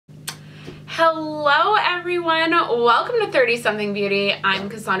Hello everyone, welcome to 30 Something Beauty. I'm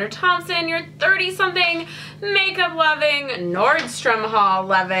Cassandra Thompson, your 30 something makeup loving, Nordstrom haul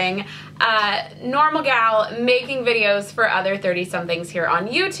loving, normal gal making videos for other 30 somethings here on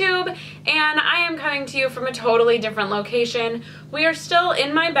YouTube, and I am coming to you from a totally different location. We are still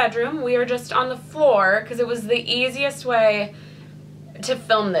in my bedroom. We are just on the floor because it was the easiest way to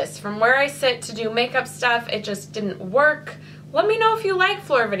film this. From where I sit to do makeup stuff, it just didn't work. Let me know if you like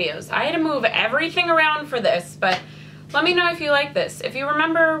floor videos. I had to move everything around for this, but let me know if you like this. If you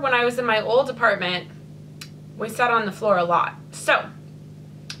remember when I was in my old apartment, we sat on the floor a lot. So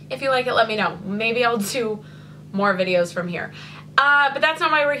if you like it, let me know. Maybe I'll do more videos from here. But that's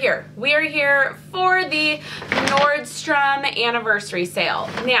not why we're here. We are here for the Nordstrom Anniversary Sale.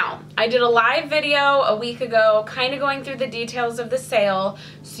 Now, I did a live video a week ago, kind of going through the details of the sale,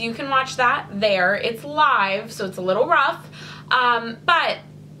 so you can watch that there. It's live, so it's a little rough. But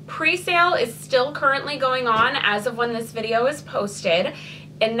pre-sale is still currently going on as of when this video is posted,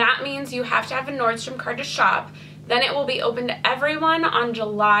 and that means you have to have a Nordstrom card to shop. Then it will be open to everyone on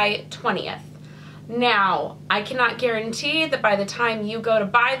July 20th. Now, I cannot guarantee that by the time you go to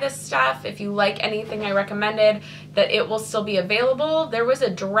buy this stuff, if you like anything I recommended, that it will still be available. There was a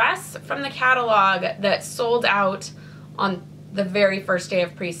dress from the catalog that sold out on the very first day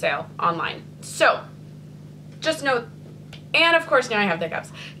of pre-sale online. So, just know. And of course now I have the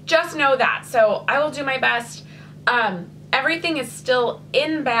hiccups. Just know that. So I will do my best. Everything is still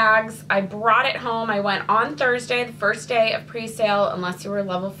in bags. I brought it home. I went on Thursday, the first day of pre-sale. Unless you were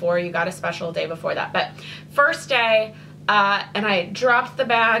level 4, you got a special day before that. But first day, and I dropped the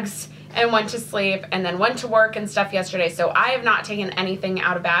bags and went to sleep and then went to work and stuff yesterday. So I have not taken anything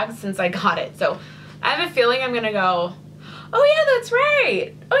out of bags since I got it. So I have a feeling I'm gonna go, oh yeah, that's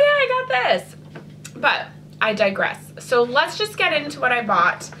right. Oh yeah, I got this. But I digress. So let's just get into what I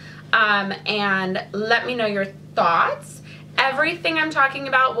bought, and let me know your thoughts. Everything I'm talking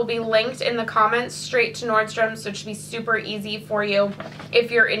about will be linked in the comments straight to Nordstrom, so it should be super easy for you if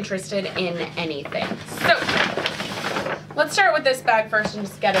you're interested in anything. So let's start with this bag first and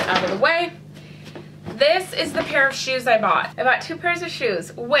just get it out of the way. This is the pair of shoes I bought. I bought 2 pairs of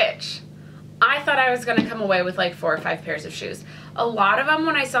shoes, which I thought I was gonna come away with like 4 or 5 pairs of shoes. A lot of them,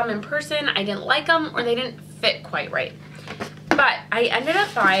 when I saw them in person, I didn't like them or they didn't fit quite right. But I ended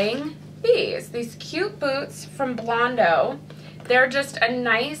up buying these cute boots from Blondo. They're just a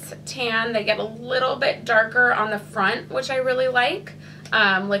nice tan. They get a little bit darker on the front, which I really like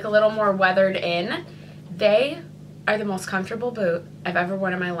a little more weathered in. They are the most comfortable boot I've ever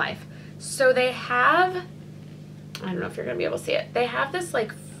worn in my life. So they have, I don't know if you're gonna be able to see it, they have this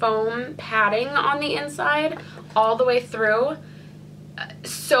like foam padding on the inside all the way through.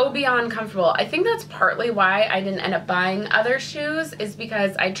 So beyond comfortable. I think that's partly why I didn't end up buying other shoes, is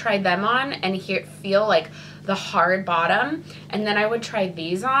because I tried them on and feel like the hard bottom, and then I would try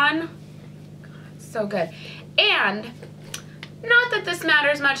these on. God, so good. And not that this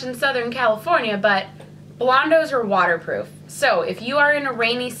matters much in Southern California, but Blondos are waterproof. So if you are in a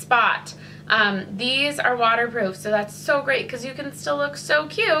rainy spot, these are waterproof, so that's so great because you can still look so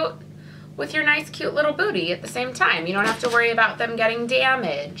cute with your nice cute little booty at the same time. You don't have to worry about them getting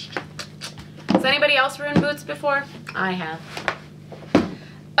damaged. Has anybody else ruined boots before? I have.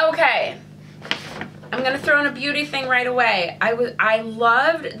 Okay, I'm gonna throw in a beauty thing right away. I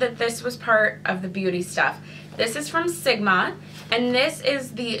loved that this was part of the beauty stuff. This is from Sigma, and this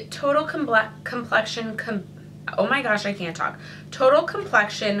is the Total Complexion, oh my gosh, I can't talk. Total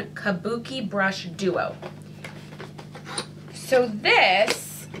Complexion Kabuki Brush Duo. So this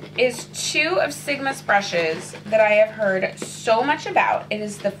is 2 of Sigma's brushes that I have heard so much about. It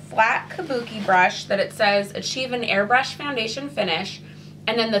is the flat kabuki brush that it says achieve an airbrush foundation finish,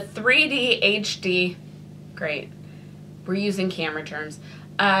 and then the 3D HD, great, we're using camera terms,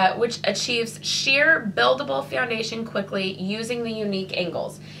 which achieves sheer buildable foundation quickly using the unique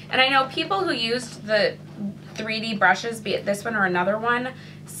angles. And I know people who used the 3D brushes, be it this one or another one,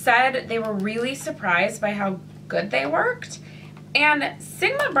 said they were really surprised by how good they worked. And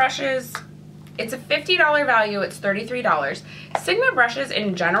Sigma brushes, it's a $50 value, it's $33. Sigma brushes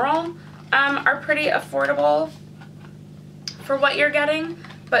in general are pretty affordable for what you're getting,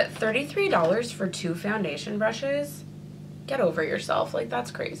 but $33 for 2 foundation brushes? Get over yourself, like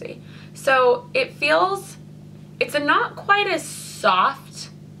that's crazy. So it feels, it's a not quite as soft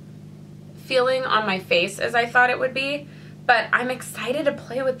feeling on my face as I thought it would be, but I'm excited to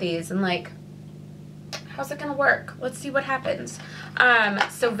play with these and like, how's it gonna work? Let's see what happens.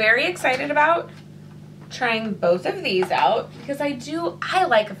 So very excited about trying both of these out because I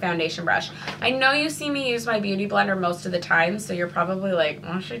like a foundation brush. I know you see me use my beauty blender most of the time, so you're probably like,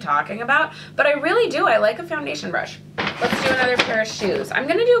 what is she talking about? But I really do. I like a foundation brush. Let's do another pair of shoes. I'm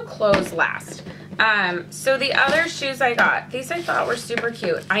gonna do clothes last. So the other shoes I got, these I thought were super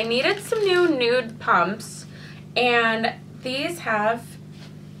cute. I needed some new nude pumps, and these have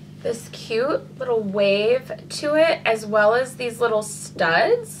this cute little wave to it, as well as these little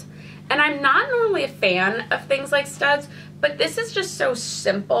studs. And I'm not normally a fan of things like studs, but this is just so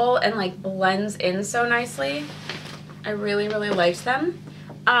simple and like blends in so nicely. I really, really liked them.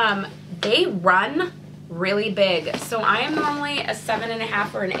 They run really big. So I am normally a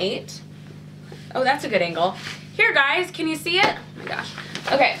 7.5 or an 8. Oh, that's a good angle. Here, guys, can you see it? Oh my gosh.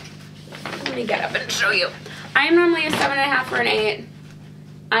 Okay, let me get up and show you. I am normally a 7.5 or an 8.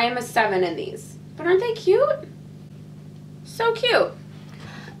 I am a 7 in these. But aren't they cute? So cute.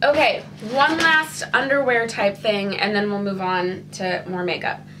 Okay, one last underwear type thing, and then we'll move on to more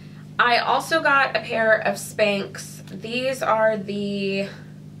makeup. I also got a pair of Spanx. These are they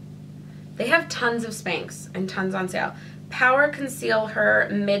have tons of Spanx and tons on sale. Power Conceal Her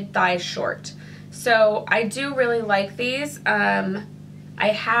Mid-Thigh Short. So I do really like these. I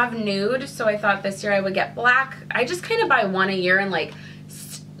have nude, so I thought this year I would get black. I just kind of buy one a year and like,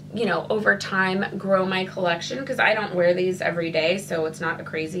 you know, over time grow my collection because I don't wear these every day, so it's not a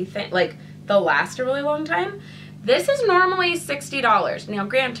crazy thing. Like, they'll last a really long time. This is normally $60. Now,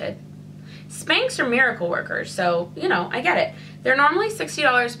 granted, Spanx are miracle workers, so, you know, I get it. They're normally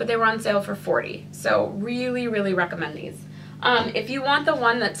 $60, but they were on sale for $40. So, really, really recommend these. If you want the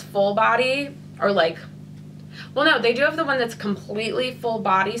one that's full body, or like, well, no, they do have the one that's completely full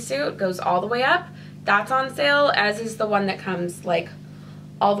bodysuit, goes all the way up. That's on sale, as is the one that comes, like,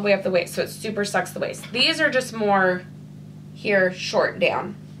 all the way up the waist, so it super sucks the waist. These are just more here, short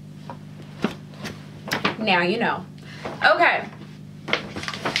down. Now you know. Okay.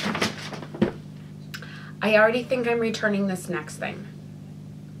 I already think I'm returning this next thing.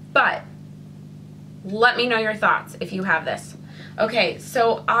 But let me know your thoughts if you have this. Okay,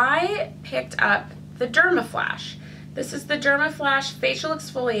 so I picked up the Dermaflash. This is the Dermaflash Facial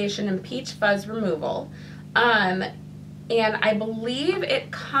Exfoliation and Peach Fuzz Removal. And I believe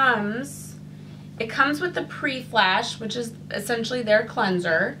it comes with the pre-flash, which is essentially their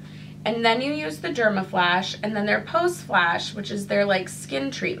cleanser, and then you use the Dermaflash, and then their post-flash, which is their like skin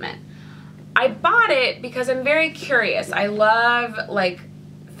treatment. I bought it because I'm very curious. I love like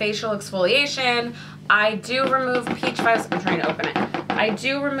facial exfoliation. I do remove peach fuzz. I'm trying to open it. I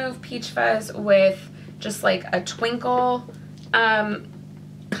do remove peach fuzz with just like a twinkle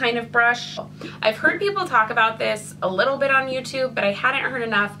kind of brush. I've heard people talk about this a little bit on YouTube, but I hadn't heard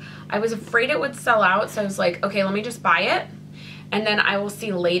enough. I was afraid it would sell out, so I was like, okay, let me just buy it, and then I will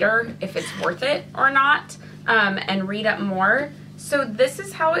see later if it's worth it or not, and read up more. So this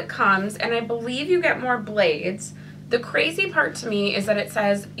is how it comes, and I believe you get more blades. The crazy part to me is that it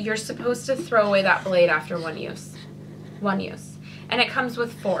says you're supposed to throw away that blade after one use. And it comes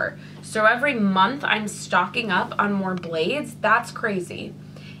with 4. So every month I'm stocking up on more blades. That's crazy.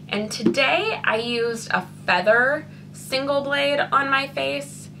 And today I used a feather single blade on my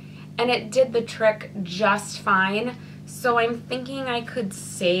face, and it did the trick just fine. So I'm thinking I could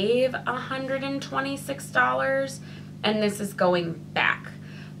save $126, and this is going back.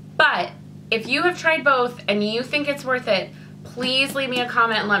 But if you have tried both and you think it's worth it, please leave me a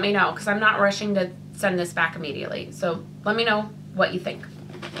comment and let me know, because I'm not rushing to send this back immediately. So let me know what you think.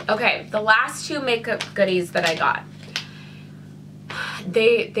 Okay, the last 2 makeup goodies that I got.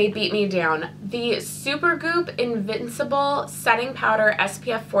 They beat me down. The Supergoop Invincible Setting Powder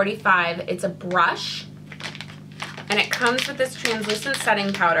SPF 45. It's a brush, and it comes with this translucent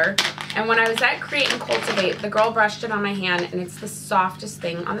setting powder. And when I was at Create and Cultivate, the girl brushed it on my hand, and it's the softest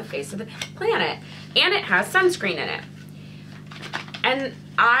thing on the face of the planet. And it has sunscreen in it. And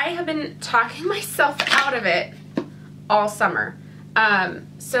I have been talking myself out of it all summer.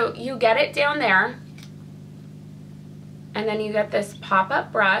 So you get it down there, and then you get this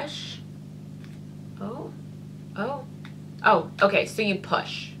pop-up brush. Oh, okay, so you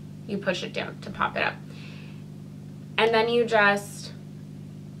push it down to pop it up. And then you just,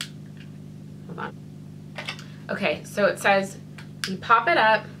 hold on. Okay, so it says you pop it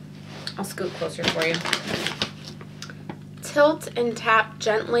up. I'll scoot closer for you. Tilt and tap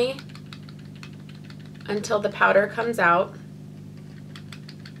gently until the powder comes out.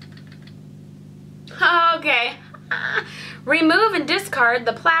 Okay. Remove and discard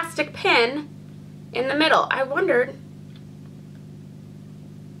the plastic pin in the middle. I wondered.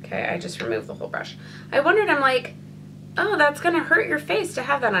 Okay, I just removed the whole brush. I wondered, I'm like, oh, that's gonna hurt your face to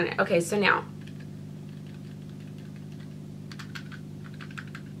have that on it. Okay, so now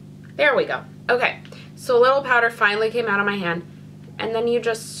There we go. Okay, so a little powder finally came out of my hand, and then you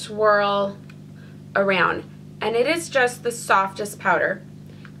just swirl around, and it is just the softest powder.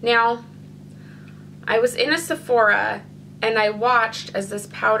 Now, I was in a Sephora, and I watched as this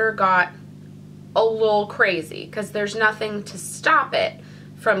powder got a little crazy, because there's nothing to stop it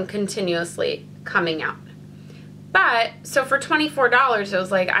from continuously coming out. But, so for $24, it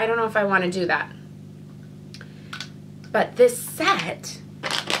was like, I don't know if I want to do that. But this set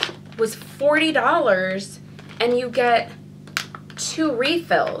was $40, and you get 2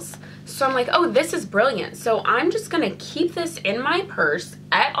 refills. So I'm like, oh, this is brilliant. So I'm just gonna keep this in my purse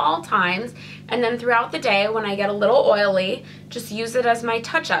at all times, and then throughout the day when I get a little oily, just use it as my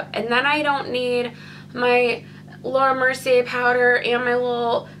touch-up. And then I don't need my Laura Mercier powder and my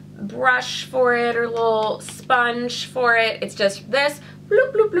little brush for it or little sponge for it. It's just this,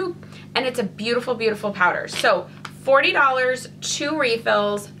 bloop, bloop, bloop. And it's a beautiful, beautiful powder. So $40, 2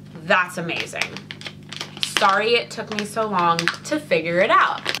 refills, that's amazing. Sorry it took me so long to figure it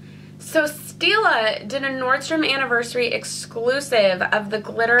out. So Stila did a Nordstrom Anniversary exclusive of the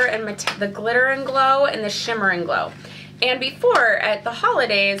glitter and glow and the shimmer and glow. And before, at the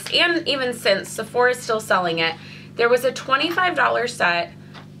holidays, and even since, Sephora is still selling it, there was a $25 set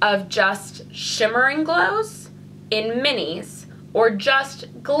of just shimmer and glows in minis, or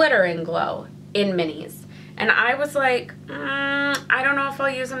just glitter and glow in minis. And I was like, I don't know if I'll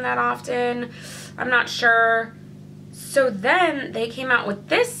use them that often. I'm not sure. So then they came out with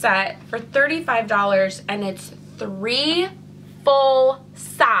this set for $35, and it's 3 full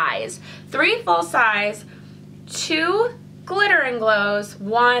size. 3 full size, 2 glitter and glows,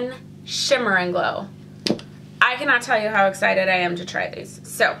 1 shimmer and glow. I cannot tell you how excited I am to try these.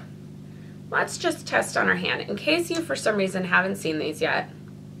 So let's just test on our hand. In case you for some reason haven't seen these yet.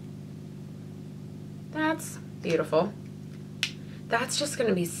 That's beautiful. That's just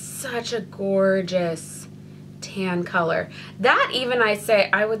gonna be such a gorgeous tan color. That even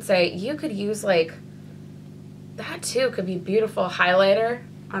I would say you could use like, that too could be beautiful highlighter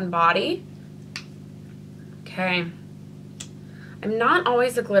on body. Okay. I'm not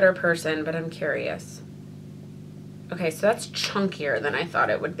always a glitter person, but I'm curious. Okay, so that's chunkier than I thought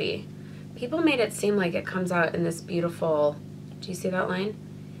it would be. People made it seem like it comes out in this beautiful, do you see that line?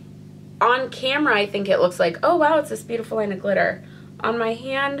 On camera, I think it looks like, oh wow, it's this beautiful line of glitter. On my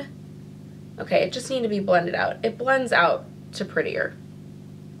hand, okay, it just needs to be blended out. It blends out to prettier.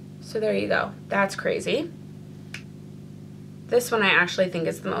 So there you go. That's crazy. This one I actually think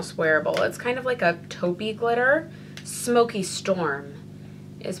is the most wearable. It's kind of like a taupey glitter. Smoky Storm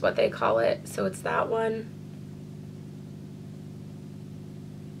is what they call it. So it's that one.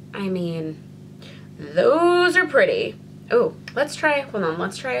 I mean, those are pretty. Oh, let's try, hold on,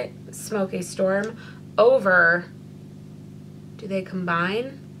 let's try Smoky Storm over, do they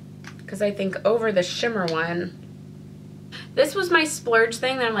combine? Because I think over the shimmer one. This was my splurge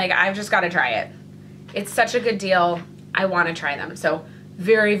thing that I'm like, I've just got to try it. It's such a good deal. I want to try them. So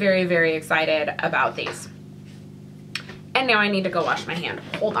very, very, very excited about these. And now I need to go wash my hand.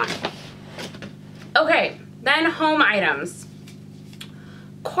 Hold on. Okay, then home items.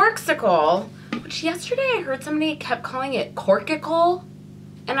 Corksicle, which yesterday I heard somebody kept calling it corkicle.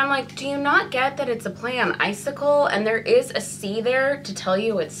 And I'm like, do you not get that it's a play on icicle? And there is a C there to tell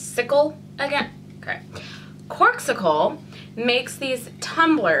you it's sickle again. Okay. Corksicle makes these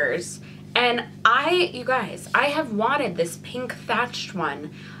tumblers. And you guys, I have wanted this pink thatched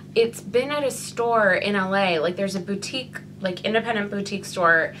one. It's been at a store in LA. Like there's a boutique, like independent boutique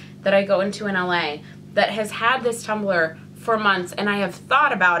store that I go into in LA that has had this tumbler for months, and I have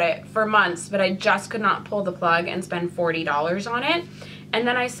thought about it for months, but I just could not pull the plug and spend $40 on it. And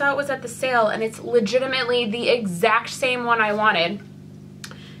then I saw it was at the sale, and it's legitimately the exact same one I wanted,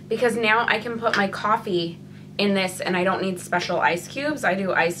 because now I can put my coffee in this and I don't need special ice cubes. I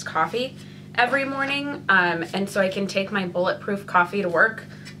do iced coffee every morning, and so I can take my bulletproof coffee to work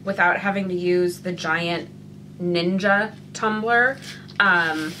without having to use the giant Ninja tumbler,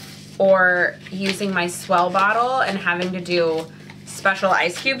 or using my Swell bottle and having to do special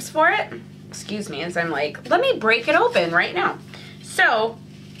ice cubes for it. Excuse me, as I'm like, let me break it open right now. So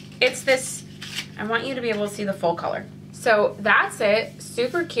it's this, I want you to be able to see the full color. So that's it,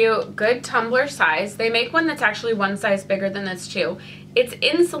 super cute, good tumbler size. They make one that's actually one size bigger than this too. It's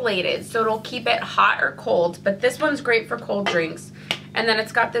insulated, so it'll keep it hot or cold, but this one's great for cold drinks. And then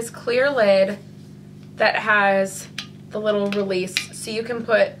it's got this clear lid that has the little release, so you can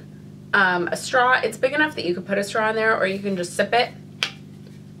put a straw. It's big enough that you could put a straw in there, or you can just sip it.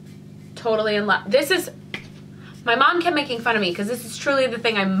 Totally in love. This is, my mom kept making fun of me because this is truly the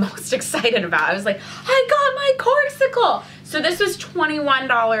thing I'm most excited about. I was like, I got my corksicle. So this was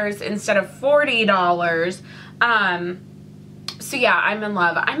 $21 instead of $40. So yeah, I'm in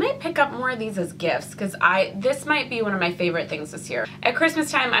love. I might pick up more of these as gifts because this might be one of my favorite things this year. At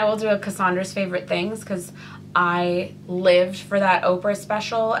Christmas time, I will do a Cassandra's favorite things because I lived for that Oprah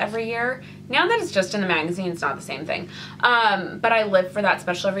special every year. Now that it's just in the magazine, it's not the same thing. But I live for that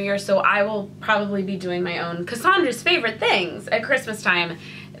special every year, so I will probably be doing my own Cassandra's favorite things at Christmas time.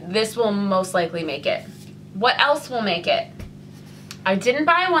 This will most likely make it. What else will make it? I didn't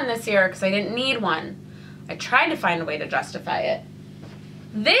buy one this year because I didn't need one. I tried to find a way to justify it.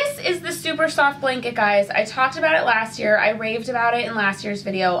 This is the super soft blanket, guys. I talked about it last year. I raved about it in last year's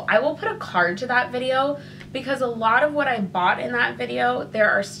video. I will put a card to that video because a lot of what I bought in that video,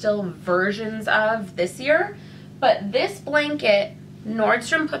 there are still versions of this year. But this blanket,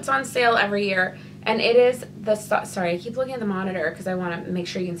 Nordstrom puts on sale every year, and it is the, sorry, I keep looking at the monitor because I want to make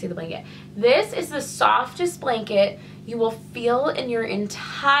sure you can see the blanket. This is the softest blanket you will feel in your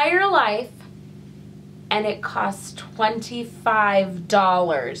entire life, and it costs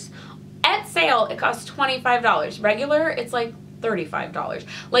 $25. At sale, it costs $25. Regular, it's like $35.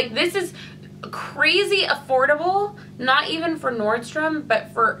 Like, this is crazy affordable, not even for Nordstrom,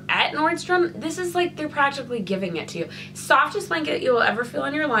 but for at Nordstrom, this is like they're practically giving it to you. Softest blanket you will ever feel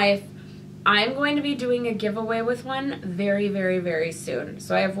in your life. I'm going to be doing a giveaway with one very, very, very soon.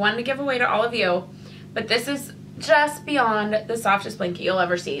 So I have one to give away to all of you, but this is just beyond the softest blanket you'll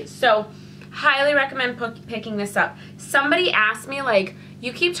ever see. So highly recommend picking this up. Somebody asked me, like,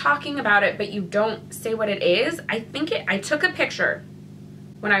 you keep talking about it, but you don't say what it is. I took a picture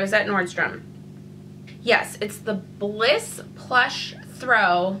when I was at Nordstrom. Yes, it's the Bliss Plush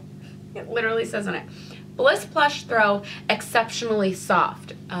Throw. It literally says on it, Bliss Plush Throw Exceptionally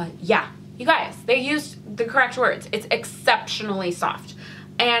Soft. Yeah, you guys, they used the correct words. It's exceptionally soft.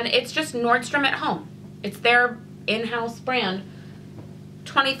 And it's just Nordstrom at home. It's their in-house brand.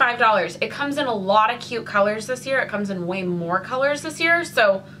 $25. It comes in a lot of cute colors this year. It comes in way more colors this year.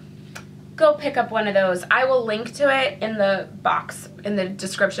 So go pick up one of those. I will link to it in the box, in the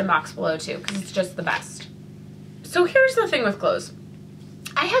description box below too, because it's just the best. So here's the thing with clothes.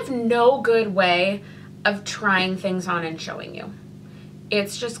 I have no good way of trying things on and showing you.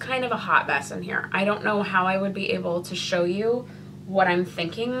 It's just kind of a hot mess in here. I don't know how I would be able to show you what I'm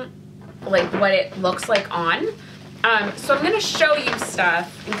thinking, like what it looks like on. So I'm going to show you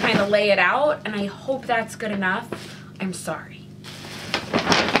stuff and kind of lay it out, and I hope that's good enough. I'm sorry.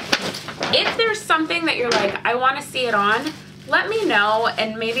 If there's something that you're like, I want to see it on, let me know,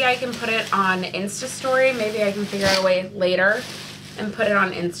 and maybe I can put it on Insta Story. Maybe I can figure out a way later and put it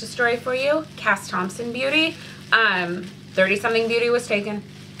on Insta Story for you. Cass Thompson Beauty. 30-something Beauty was taken.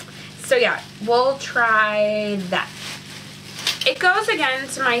 So yeah, we'll try that. It goes again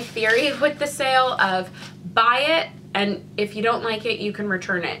to my theory with the sale of buy it, and if you don't like it, you can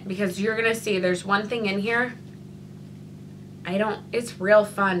return it, because you're gonna see there's one thing in here. It's real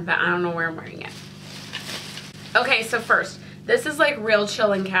fun, but I don't know where I'm wearing it. Okay, so first, this is like real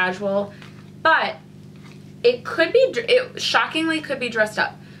chill and casual, but it could be, it shockingly could be dressed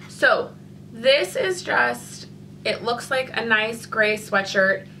up. So this is just, it looks like a nice gray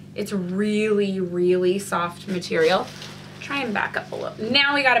sweatshirt. It's really, really soft material. Try and back up a little.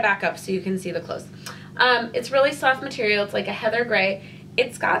 Now we gotta back up so you can see the clothes. It's really soft material. It's like a heather gray.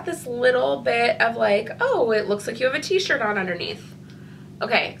 It's got this little bit of like, oh, it looks like you have a t-shirt on underneath.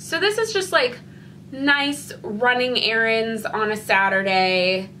 Okay, so this is just like nice running errands on a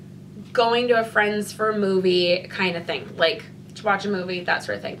Saturday, going to a friend's for a movie kind of thing, like to watch a movie, that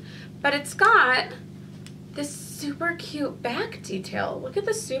sort of thing. But it's got this super cute back detail. Look at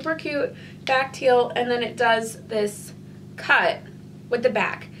the super cute back detail, and then it does this cut with the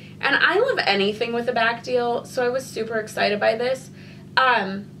back. And I love anything with a back deal, so I was super excited by this.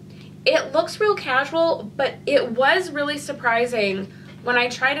 It looks real casual, but it was really surprising. When I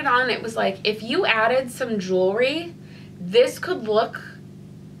tried it on, it was like, if you added some jewelry, this could look,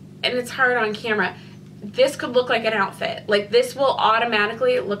 and it's hard on camera, this could look like an outfit. Like, this will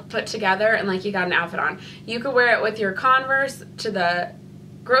automatically look put together and like you got an outfit on. You could wear it with your Converse to the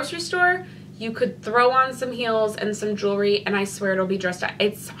grocery store. You could throw on some heels and some jewelry, and I swear it'll be dressed up.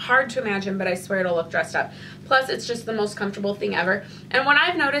 It's hard to imagine, but I swear it'll look dressed up. Plus, it's just the most comfortable thing ever. And what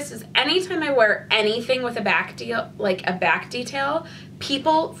I've noticed is anytime I wear anything with a back deal, like a back detail,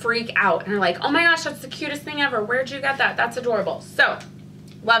 people freak out and are like, oh my gosh, that's the cutest thing ever. Where'd you get that? That's adorable. So,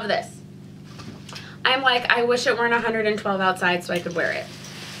 love this. I'm like, I wish it weren't 112 outside so I could wear it.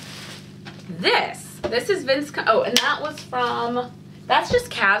 This is Vince, oh, and that was from, that's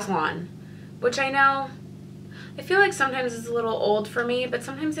just Caslon. Which I know, I feel like sometimes it's a little old for me, but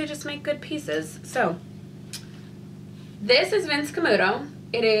sometimes they just make good pieces. So, This is Vince Camuto.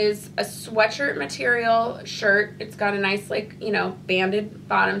 It is a sweatshirt material shirt. It's got a nice, like, you know, banded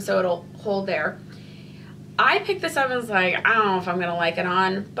bottom so it'll hold there. I picked this up and was like, I don't know if I'm going to like it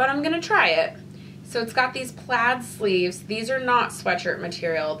on, but I'm going to try it. So it's got these plaid sleeves. These are not sweatshirt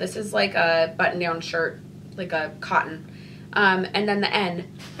material. This is like a button-down shirt, like a cotton. And then the end.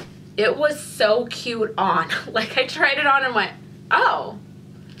 It was so cute on. Like, I tried it on and went, oh,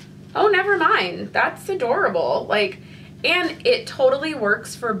 never mind. That's adorable. Like, and it totally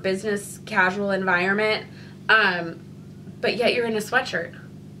works for business casual environment, but yet you're in a sweatshirt.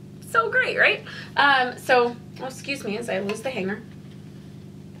 So great, right? Oh, excuse me as I lose the hanger.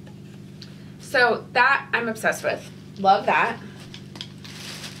 So that I'm obsessed with. Love that.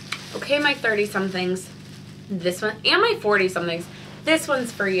 Okay, my 30-somethings. This one, and my 40-somethings. This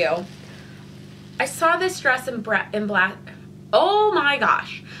one's for you. I saw this dress in black. Oh my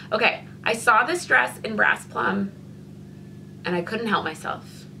gosh. Okay, I saw this dress in brass plum, and I couldn't help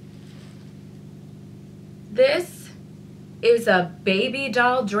myself. This is a baby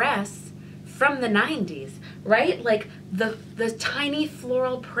doll dress from the 90s, right? Like the tiny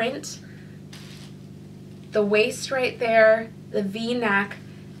floral print, the waist right there, the V-neck.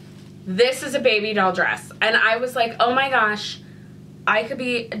 This is a baby doll dress. And I was like, oh my gosh, I could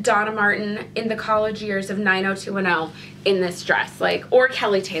be Donna Martin in the college years of 90210 in this dress, like, or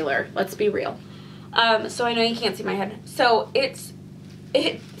Kelly Taylor, let's be real. So I know you can't see my head. So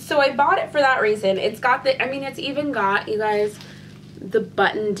so I bought it for that reason. It's got the, I mean, it's even got, you guys, the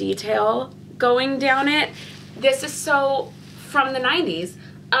button detail going down it. This is so from the 90s.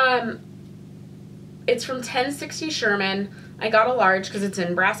 It's from 1060 Sherman. I got a large because it's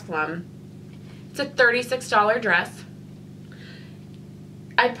in brass plum. It's a $36 dress.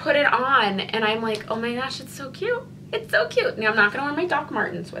 I put it on and I'm like, oh my gosh, it's so cute. It's so cute. Now I'm not gonna wear my Doc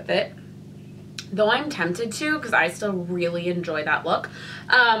Martens with it, though I'm tempted to because I still really enjoy that look.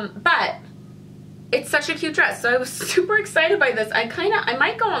 But it's such a cute dress. So I was super excited by this. I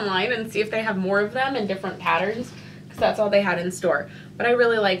might go online and see if they have more of them in different patterns because that's all they had in store. But I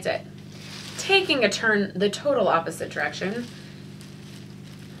really liked it. Taking a turn the total opposite direction.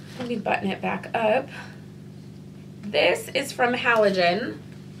 Let me button it back up. This is from Halogen,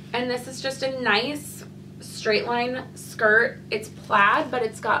 and this is just a nice straight line skirt. It's plaid, but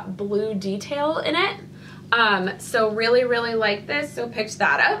it's got blue detail in it. So really, really like this, so picked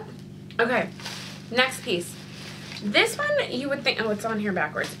that up. Okay, next piece. This one you would think, oh, it's on here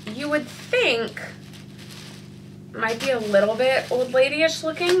backwards. You would think might be a little bit old lady-ish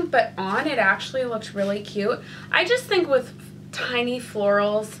looking, but on it actually looks really cute. I just think with tiny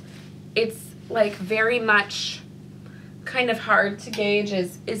florals, it's like very much kind of hard to gauge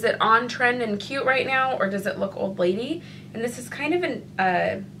is it on trend and cute right now, or does it look old lady? And this is kind of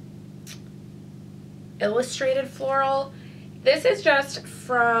an illustrated floral. This is just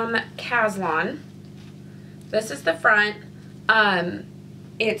from Caslon. This is the front.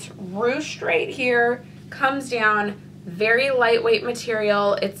 It's ruched right here, comes down, very lightweight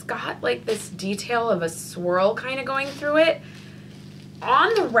material. It's got like this detail of a swirl kind of going through it.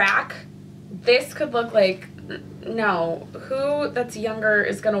 On the rack, this could look like, no, who that's younger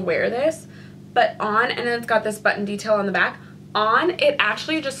is gonna wear this? But on, and then it's got this button detail on the back. On, it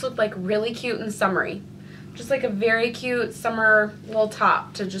actually just looked like really cute and summery. Just like a very cute summer little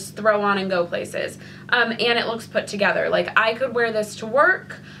top to just throw on and go places. And it looks put together. Like, I could wear this to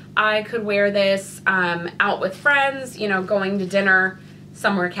work. I could wear this out with friends, you know, going to dinner,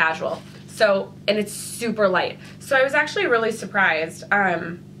 somewhere casual. So, and it's super light. So I was actually really surprised.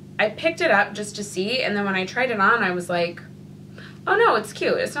 I picked it up just to see, and then when I tried it on, I was like, oh no, it's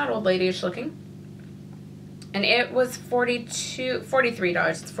cute. It's not old lady-ish looking. And it was $43.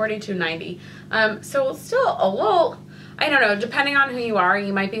 It's $42.90. So still a little, I don't know, depending on who you are,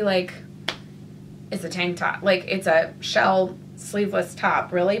 you might be like, it's a tank top. Like, it's a shell sleeveless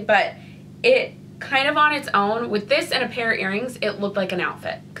top, really. But it kind of on its own, with this and a pair of earrings, it looked like an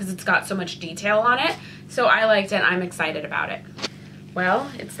outfit because it's got so much detail on it. So I liked it. I'm excited about it.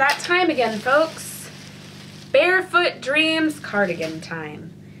 Well, it's that time again, folks. Barefoot Dreams cardigan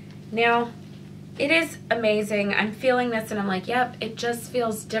time. Now, it is amazing. I'm feeling this and I'm like, yep, it just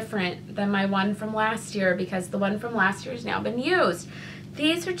feels different than my one from last year because the one from last year has now been used.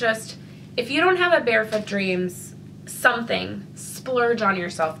 These are just, if you don't have a Barefoot Dreams something, splurge on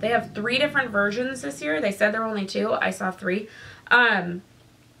yourself. They have 3 different versions this year. They said there were only 2. I saw 3.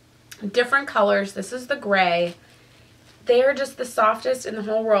 Different colors. This is the gray. They are just the softest in the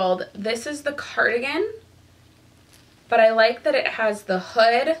whole world. This is the cardigan, but I like that it has the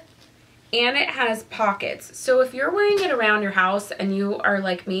hood and it has pockets. So if you're wearing it around your house and you are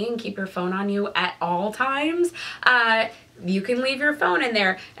like me and keep your phone on you at all times, you can leave your phone in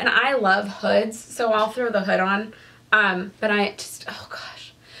there. And I love hoods, so I'll throw the hood on. But I just, oh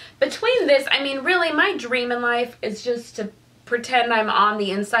gosh. Between this, I mean, really, my dream in life is just to pretend I'm on the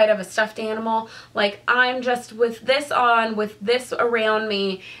inside of a stuffed animal. Like, I'm just with this on, with this around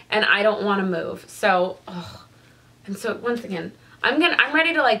me, and I don't want to move. So, oh. And so, once again, I'm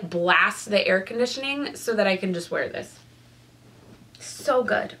ready to like blast the air conditioning so that I can just wear this. So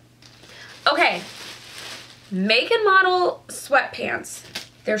good. Okay. Make and model sweatpants.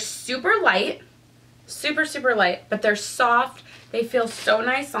 They're super light. Super, super light, but they're soft. They feel so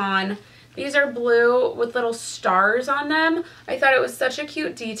nice on. These are blue with little stars on them. I thought it was such a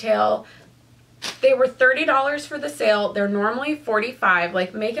cute detail. They were $30 for the sale. They're normally $45.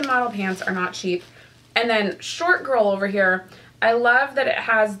 Like, make and model pants are not cheap. And then short girl over here, I love that it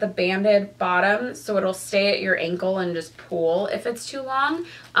has the banded bottom so it'll stay at your ankle and just pull if it's too long.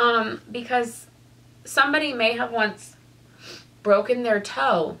 Because somebody may have once broken their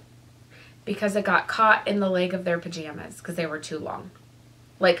toe because it got caught in the leg of their pajamas because they were too long.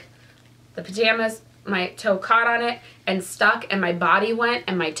 Like, the pajamas, my toe caught on it and stuck, and my body went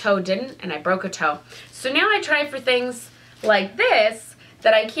and my toe didn't, and I broke a toe. So now I try for things like this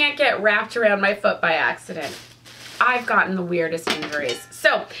that I can't get wrapped around my foot by accident. I've gotten the weirdest injuries.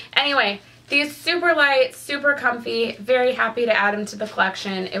 So anyway, these super light, super comfy, very happy to add them to the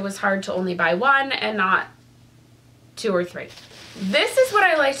collection. It was hard to only buy one and not 2 or 3. This is what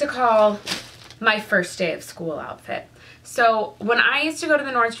I like to call my first day of school outfit. So when I used to go to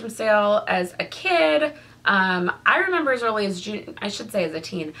the Nordstrom sale as a kid, I remember as early as I should say as a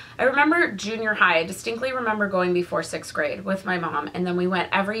teen. I remember junior high. I distinctly remember going before 6th grade with my mom, and then we went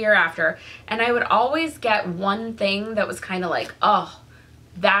every year after. And I would always get one thing that was kind of like, oh,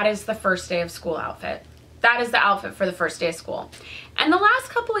 that is the first day of school outfit. That is the outfit for the first day of school. And the last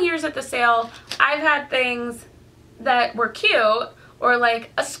couple of years at the sale, I've had things that were cute, or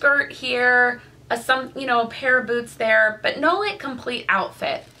like a skirt here, a pair of boots there, but no like complete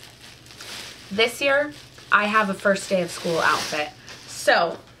outfit. This year, I have a first day of school outfit.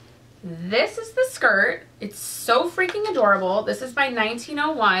 So this is the skirt. It's so freaking adorable. This is by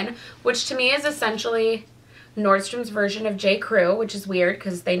 1901, which to me is essentially Nordstrom's version of J. Crew, which is weird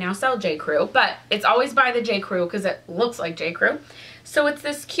because they now sell J. Crew, but it's always by the J. Crew because it looks like J. Crew. So it's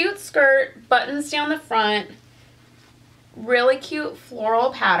this cute skirt, buttons down the front, really cute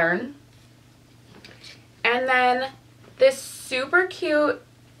floral pattern. And then this super cute,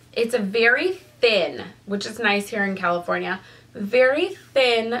 it's a very thin, which is nice here in California, very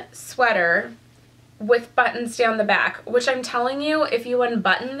thin sweater with buttons down the back, which I'm telling you, if you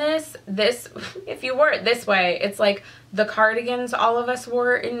unbutton this, if you wore it this way, it's like the cardigans all of us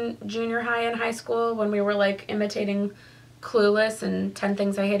wore in junior high and high school when we were like imitating Clueless and 10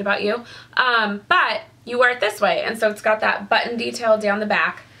 Things I Hate About You. But you wear it this way, and so it's got that button detail down the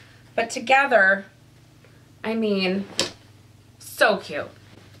back. But together, I mean, so cute.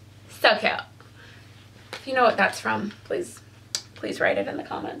 So cute. If you know what that's from, please write it in the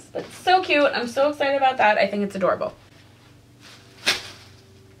comments. But so cute. I'm so excited about that. I think it's adorable.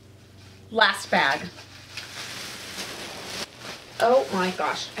 Last bag. Oh my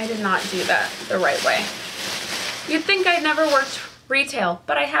gosh, I did not do that the right way. You'd think I'd never worked retail,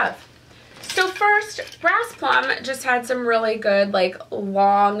 but I have. So first, Brass Plum just had some really good, like,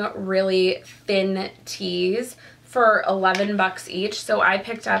 long, really thin tees for 11 bucks each. So I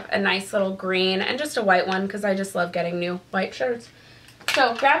picked up a nice little green and just a white one because I just love getting new white shirts.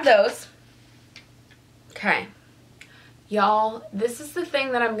 So grab those. Okay. Y'all, this is the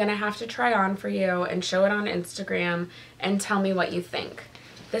thing that I'm going to have to try on for you and show it on Instagram and tell me what you think.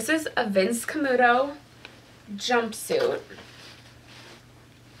 This is a Vince Camuto jumpsuit.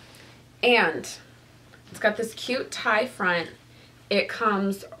 And it's got this cute tie front. It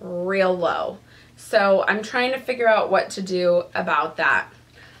comes real low. So I'm trying to figure out what to do about that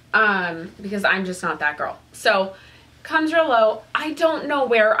because I'm just not that girl. So comes real low. I don't know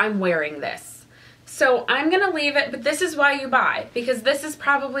where I'm wearing this. So I'm going to leave it, but this is why you buy, because this is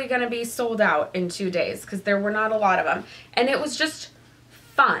probably going to be sold out in 2 days because there were not a lot of them. And it was just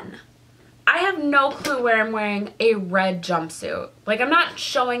fun. I have no clue where I'm wearing a red jumpsuit. Like, I'm not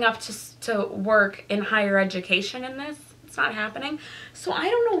showing up to work in higher education in this. It's not happening. So I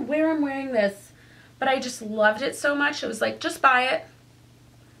don't know where I'm wearing this, but I just loved it so much. It was like, just buy it.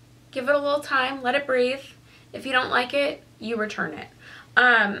 Give it a little time. Let it breathe. If you don't like it, you return it.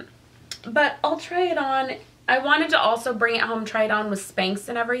 But I'll try it on. I wanted to also bring it home, try it on with Spanx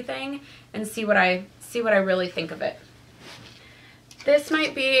and everything, and see what I really think of it. This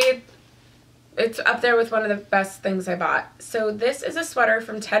might be It's up there with one of the best things I bought. So this is a sweater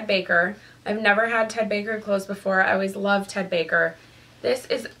from Ted Baker. I've never had Ted Baker clothes before. I always love Ted Baker. This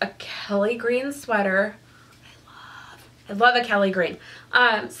is a Kelly green sweater. I love a Kelly green.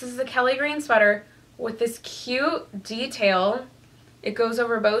 So this is a Kelly green sweater with this cute detail. It goes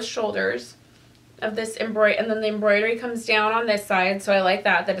over both shoulders of this embroidery, and then the embroidery comes down on this side, so I like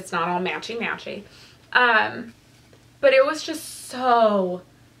that it's not all matchy-matchy. But it was just so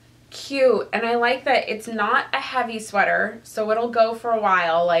cute, and I like that it's not a heavy sweater, so it'll go for a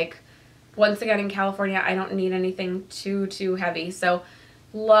while. Like, once again, in California, I don't need anything too heavy, so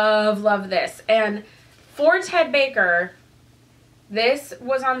love this. And for Ted Baker, this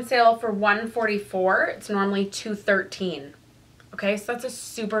was on sale for $144. It's normally $213. Okay, so that's a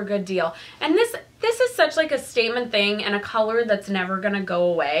super good deal. And this is such like a statement thing and a color that's never gonna go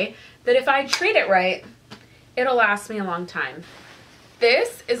away, that if I treat it right, it'll last me a long time.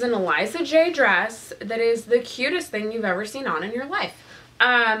 This is an Eliza J dress that is the cutest thing you've ever seen on in your life.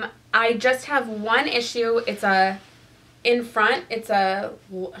 I just have one issue. It's in front,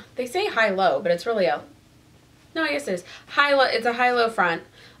 they say high-low, but it's really no, I guess it is. High-low, it's a high-low front.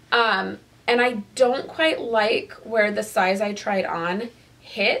 And I don't quite like where the size I tried on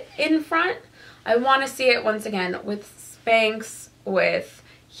hit in front. I want to see it once again with Spanx, with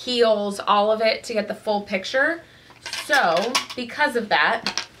heels, all of it to get the full picture. So because of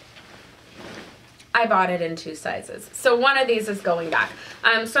that, I bought it in 2 sizes. So one of these is going back.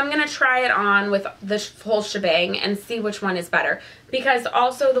 So I'm going to try it on with the full shebang and see which one is better. Because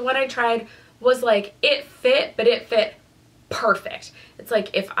also the one I tried was like, it fit, but it fit perfect. It's like,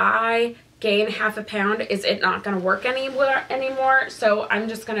 if I gain half a pound, is it not going to work anymore? So I'm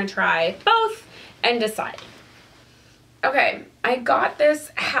just going to try both and decide. Okay, I got this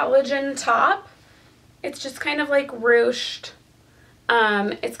halogen top. It's just kind of like ruched.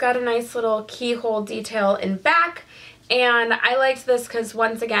 It's got a nice little keyhole detail in back, and I liked this because,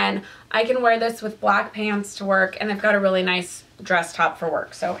 once again, I can wear this with black pants to work, and I've got a really nice dress top for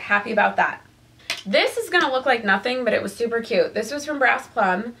work, so happy about that. This is going to look like nothing, but it was super cute. This was from Brass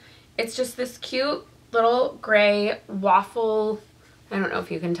Plum. It's just this cute little gray waffle, I don't know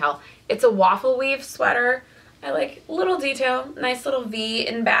if you can tell. It's a waffle weave sweater. I like little detail, nice little V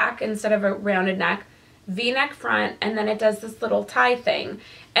in back instead of a rounded neck. V-neck front, and then it does this little tie thing.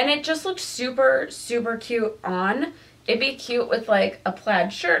 And it just looks super cute on. It'd be cute with like a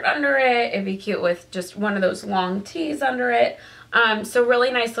plaid shirt under it. It'd be cute with just one of those long tees under it. So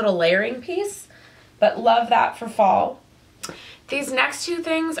really nice little layering piece, but love that for fall. These next 2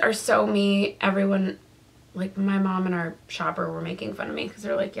 things are so me. Everyone, like my mom and our shopper, were making fun of me because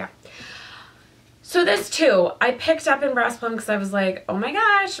they're like, yeah. So this too, I picked up in Brass Plum because I was like, oh my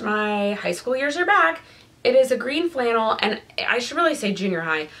gosh, my high school years are back. It is a green flannel, and I should really say junior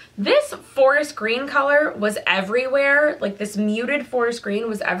high. This forest green color was everywhere. Like, this muted forest green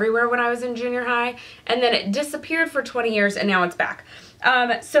was everywhere when I was in junior high, and then it disappeared for 20 years, and now it's back.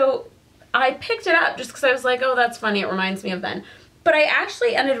 So I picked it up just because I was like, oh, that's funny. It reminds me of then. But I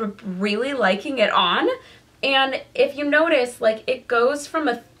actually ended up really liking it on, and if you notice, like, it goes from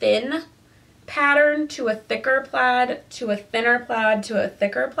a thin pattern to a thicker plaid to a thinner plaid to a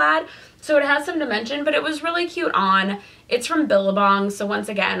thicker plaid. So it has some dimension, but it was really cute on. It's from Billabong, so once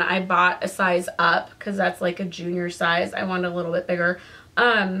again, I bought a size up because that's like a junior size. I wanted a little bit bigger.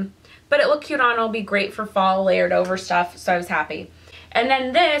 But it looked cute on. It'll be great for fall layered over stuff, so I was happy. And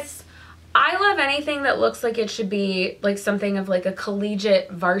then this, I love anything that looks like it should be like something of like a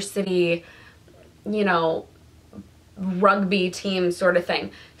collegiate varsity, you know, rugby team sort of thing.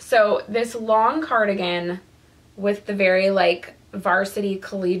 So this long cardigan with the very like varsity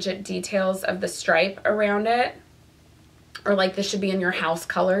collegiate details of the stripe around it, or like this should be in your house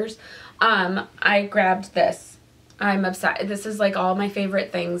colors. I grabbed this. I'm obsessed. This is like all my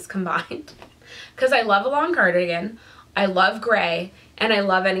favorite things combined because I love a long cardigan, I love gray, and I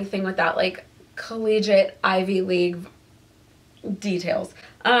love anything with that like collegiate Ivy League details.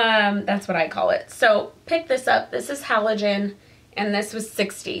 That's what I call it. So pick this up. This is halogen, and this was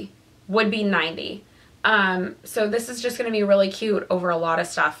 60, would be 90. So this is just going to be really cute over a lot of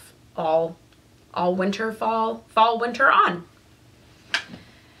stuff all winter, fall, winter on.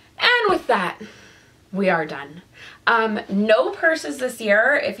 And with that, we are done. No purses this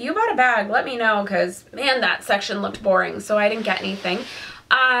year. If you bought a bag, let me know, because man, that section looked boring, so I didn't get anything.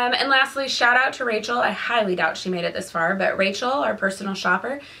 And lastly, shout out to Rachel. I highly doubt she made it this far, but Rachel, our personal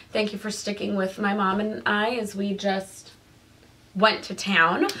shopper, thank you for sticking with my mom and I as we just went to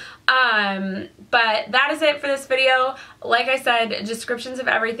town. But that is it for this video. Like I said, descriptions of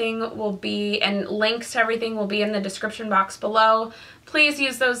everything will be, and links to everything will be in the description box below. please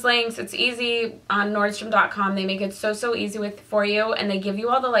use those links. It's easy on Nordstrom.com. They make it so easy for you, and they give you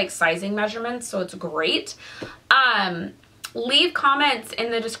all the like sizing measurements, so it's great. Leave comments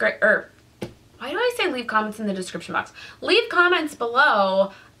in the description, why do I say leave comments in the description box? Leave comments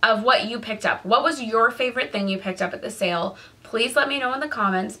below of what you picked up. What was your favorite thing you picked up at the sale? Please let me know in the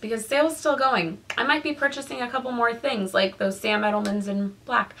comments, because sale's still going. I might be purchasing a couple more things like those Sam Edelmans in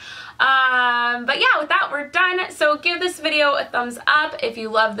black. But yeah, with that, we're done. So give this video a thumbs up if you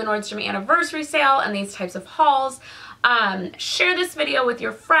love the Nordstrom Anniversary Sale and these types of hauls. Share this video with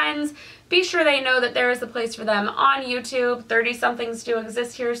your friends. Be sure they know that there is a place for them on YouTube. 30-somethings do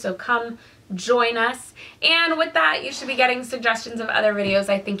exist here, so come join us. And with that, you should be getting suggestions of other videos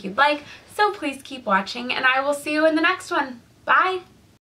I think you'd like. So please keep watching, and I will see you in the next one. Bye!